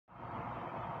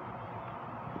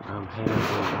Hey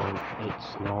everyone, it's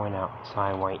snowing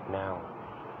outside right now.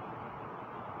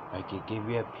 I could give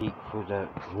you a peek through the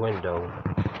window.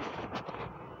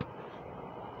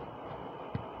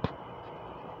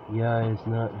 Yeah, it's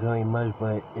not very much,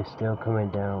 but it's still coming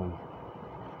down.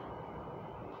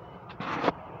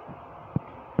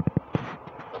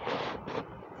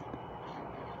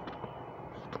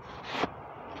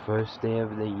 First day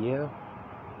of the year,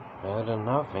 better than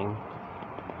nothing.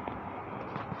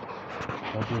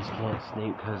 I just can't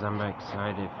sleep because I'm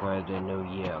excited for the new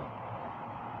year.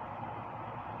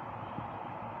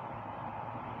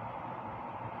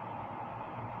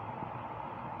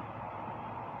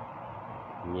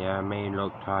 Yeah, I may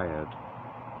look tired,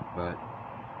 but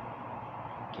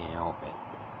can't help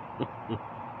it.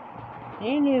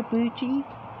 Hey there, Poochie.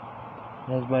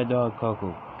 That's my dog,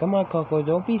 Coco. Come on, Coco,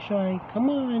 don't be shy. Come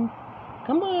on.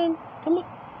 Come on. Come on.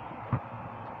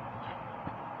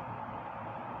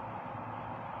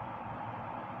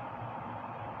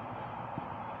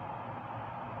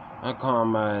 I call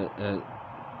him,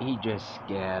 he just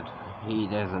scared. He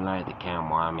doesn't like the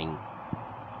camera. I mean,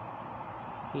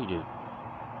 he just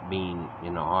being,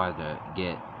 hard to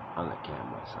get on the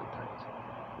camera sometimes.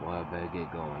 Well, I better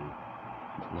get going.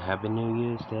 And Happy New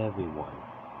Year's to everyone.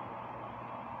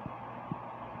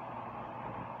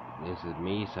 This is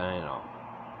me signing off.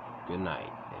 Good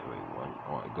night, everyone.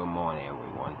 Or good morning,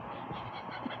 everyone.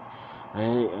 I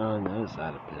ain't on the other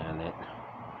side of the planet.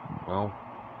 Well,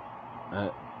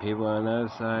 people on the other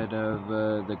side of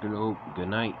the globe, good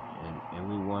night. And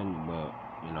everyone, well,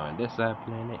 on this side of the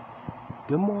planet,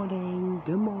 good morning,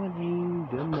 good morning,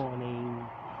 good morning.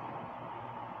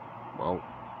 Well,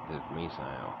 this is me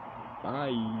signing off.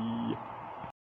 Bye.